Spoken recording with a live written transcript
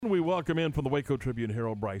We welcome in from the Waco Tribune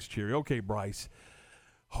Herald, Brice Cherry. Okay, Brice,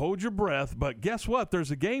 hold your breath, but guess what? There's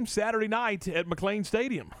a game Saturday night at McLean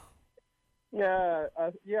Stadium. Yeah,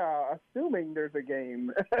 assuming there's a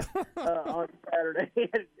game on Saturday.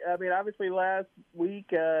 I mean, obviously last week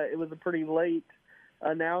it was a pretty late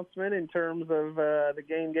announcement in terms of the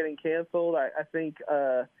game getting canceled. I think,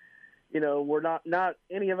 we're not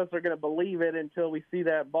any of us are going to believe it until we see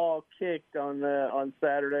that ball kicked on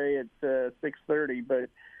Saturday at 6:30. But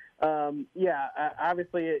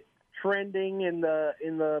obviously it's trending in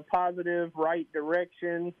the positive right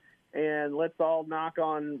direction, and let's all knock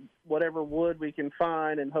on whatever wood we can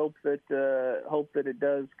find and hope that it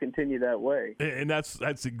does continue that way. And that's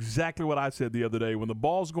exactly what I said the other day. When the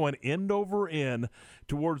ball's going end over end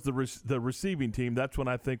towards the receiving team, that's when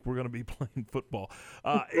I think we're going to be playing football.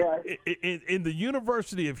 Right. In the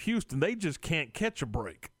University of Houston, they just can't catch a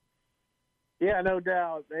break. Yeah, no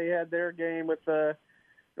doubt. They had their game with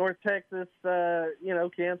North Texas,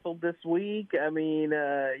 canceled this week. I mean,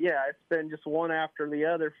 it's been just one after the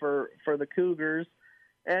other for the Cougars.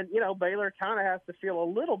 And, Baylor kind of has to feel a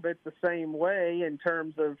little bit the same way in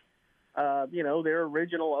terms of, their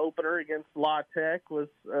original opener against La Tech was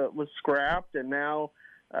scrapped, and now,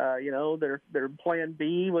 their plan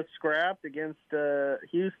B was scrapped against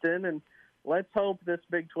Houston. And let's hope this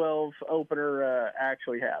Big 12 opener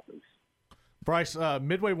actually happens. Brice,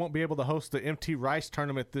 Midway won't be able to host the MT Rice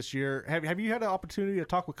tournament this year. Have you had an opportunity to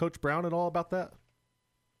talk with Coach Brown at all about that?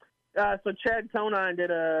 So Chad Conine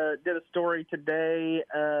did a story today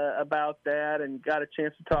about that, and got a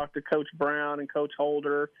chance to talk to Coach Brown and Coach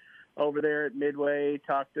Holder over there at Midway.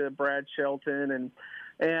 Talked to Brad Shelton, and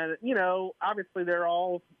obviously they're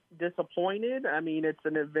all disappointed. I mean, it's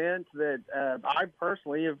an event that I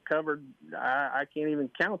personally have covered. I can't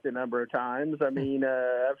even count the number of times. I mean,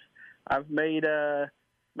 I've made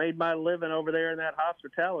my living over there in that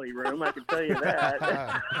hospitality room. I can tell you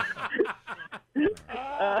that.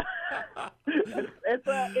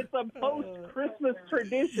 It's a post-Christmas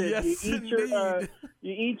tradition. Yes, you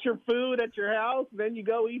eat your food at your house, then you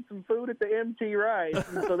go eat some food at the MT Rice.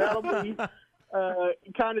 And so that'll be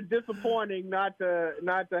kind of disappointing not to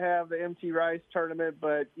have the MT Rice tournament,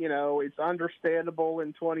 but it's understandable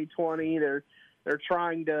in 2020. They're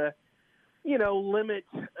trying to limit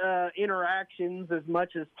interactions as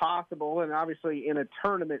much as possible, and obviously in a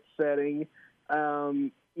tournament setting,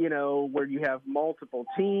 where you have multiple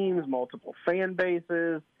teams, multiple fan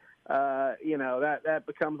bases, that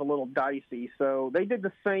becomes a little dicey. So they did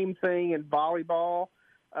the same thing in volleyball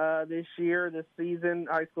this season,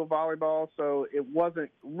 high school volleyball, so it wasn't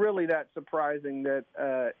really that surprising that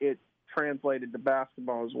it translated to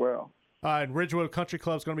basketball as well. And Ridgewood Country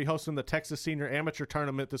Club is going to be hosting the Texas Senior Amateur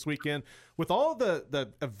Tournament this weekend. With all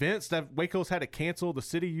the events that Waco's had to cancel, the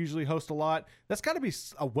city usually hosts a lot. That's got to be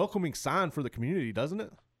a welcoming sign for the community, doesn't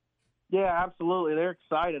it? Yeah, absolutely. They're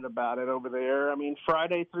excited about it over there. I mean,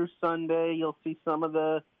 Friday through Sunday, you'll see some of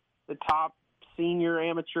the top senior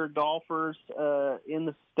amateur golfers in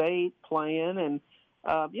the state playing. And,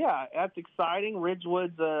 that's exciting.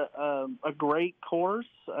 Ridgewood's a great course.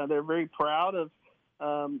 They're very proud of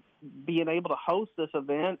being able to host this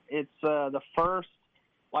event. It's the first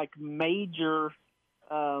major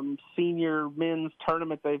senior men's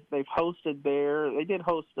tournament they've hosted there. They did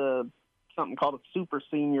host something called a Super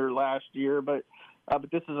Senior last year, but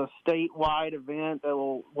this is a statewide event that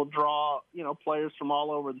will draw players from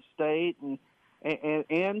all over the state and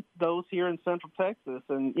those here in Central Texas,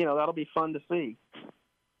 and that'll be fun to see.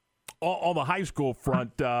 On the high school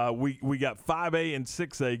front, we got 5A and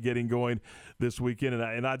 6A getting going this weekend,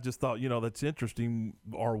 and I just thought, that's interesting.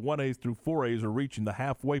 Our 1As through 4As are reaching the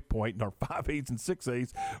halfway point, and our 5As and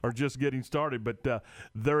 6As are just getting started. But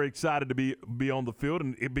they're excited to be on the field,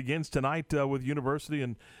 and it begins tonight with University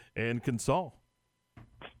and Consol.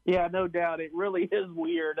 Yeah, no doubt. It really is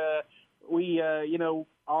weird. We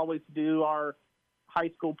always do our high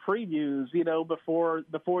school previews, before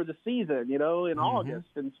the season, in August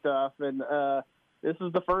and stuff. And this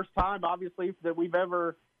is the first time, obviously, that we've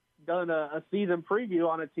ever done a season preview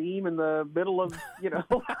on a team in the middle of,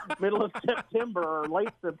 middle of September or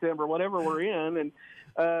late September, whatever we're in. And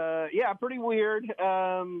pretty weird.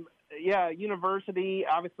 University,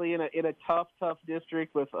 obviously in a tough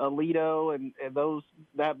district with Aledo and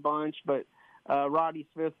that bunch, but Rodney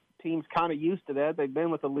Smith's team's kind of used to that. They've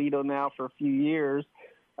been with Aledo now for a few years.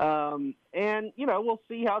 We'll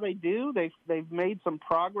see how they do. They've made some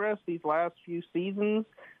progress these last few seasons,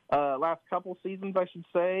 last couple seasons, I should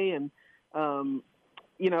say. And,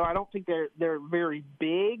 I don't think they're very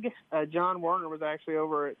big. John Warner was actually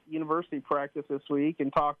over at university practice this week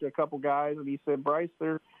and talked to a couple guys, and he said, Brice,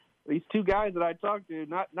 they're these two guys that I talked to,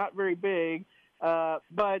 not very big.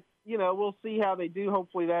 But, we'll see how they do.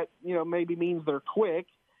 Hopefully that, maybe means they're quick.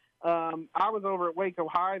 I was over at Waco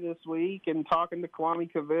High this week and talking to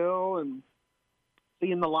Kwame Cavill and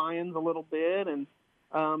seeing the Lions a little bit. And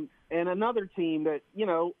another team that,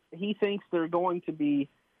 he thinks they're going to be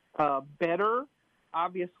better.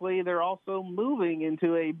 Obviously, they're also moving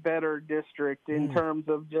into a better district in terms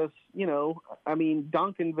of just,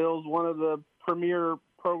 Duncanville's one of the premier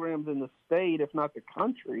programs in the state, if not the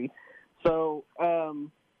country. So,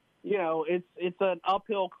 it's an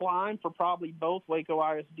uphill climb for probably both Waco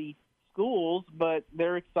ISD schools, but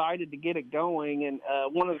they're excited to get it going. And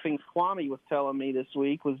one of the things Kwame was telling me this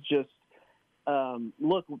week was just,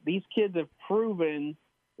 look, these kids have proven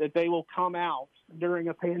that they will come out during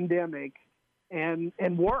a pandemic and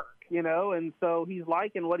work, and so he's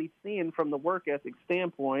liking what he's seeing from the work ethic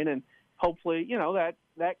standpoint, and hopefully,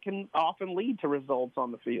 that can often lead to results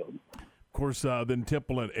on the field. Of course, then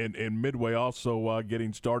Temple and Midway also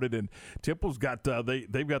getting started, and Temple's got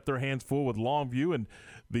they've got their hands full with Longview, and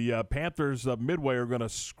the Panthers of Midway are going to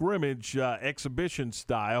scrimmage exhibition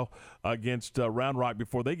style against Round Rock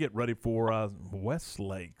before they get ready for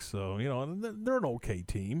Westlake. So they're an okay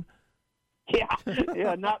team.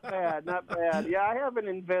 Yeah, not bad. Yeah, I have an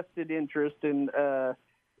invested interest in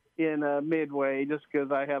Midway just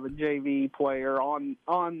because I have a JV player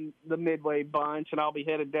on the Midway bunch, and I'll be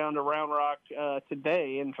headed down to Round Rock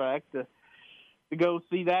today, in fact, to go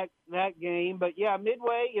see that game. But yeah,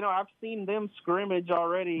 Midway, I've seen them scrimmage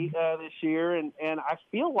already this year, and I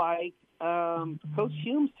feel like Coach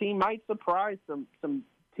Hume's team might surprise some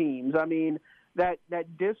teams. I mean, that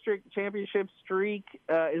district championship streak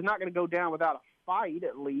is not going to go down without a fight,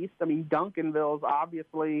 at least. I mean, Duncanville's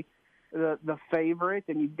obviously the favorite,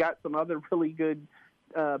 and you've got some other really good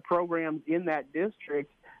programs in that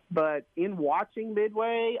district. But in watching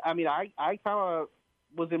Midway, I mean, I kind of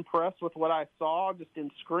was impressed with what I saw just in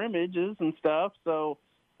scrimmages and stuff. So,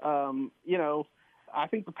 I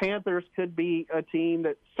think the Panthers could be a team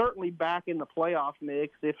that's certainly back in the playoff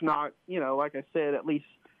mix, if not, like I said, at least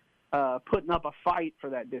putting up a fight for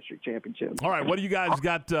that district championship. All right, what do you guys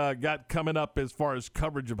got coming up as far as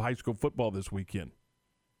coverage of high school football this weekend?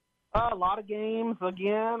 A lot of games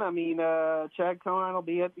again. I mean, Chad Conine will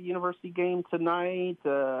be at the University game tonight.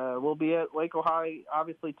 We'll be at Waco High,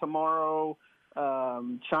 obviously, tomorrow.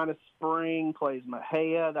 China Spring plays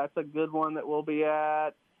Mahia. That's a good one that we'll be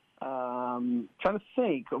at. Trying to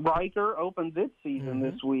think. Riker opens its season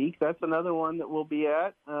this week. That's another one that we'll be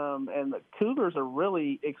at. And the Cougars are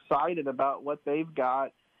really excited about what they've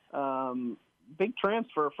got. Big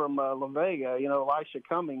transfer from La Vega. Elisha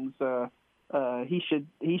Cummings. He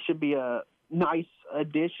should be a nice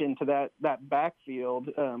addition to that backfield.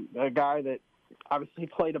 A guy that obviously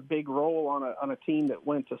played a big role on a team that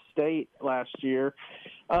went to state last year.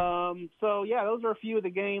 So yeah, those are a few of the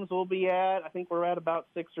games we'll be at. I think we're at about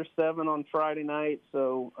 6 or 7 on Friday night.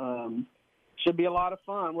 So should be a lot of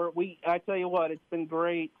fun. I tell you what, it's been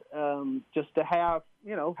great just to have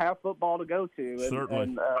football to go to. Certainly.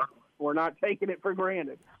 And we're not taking it for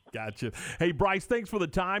granted. Gotcha. Hey, Brice, thanks for the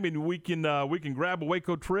time, and we can grab a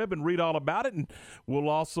Waco Trib and read all about it, and we'll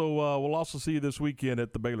also see you this weekend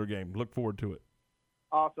at the Baylor game. Look forward to it.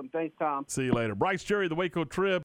 Awesome. Thanks, Tom. See you later. Brice Cherry, the Waco Trib.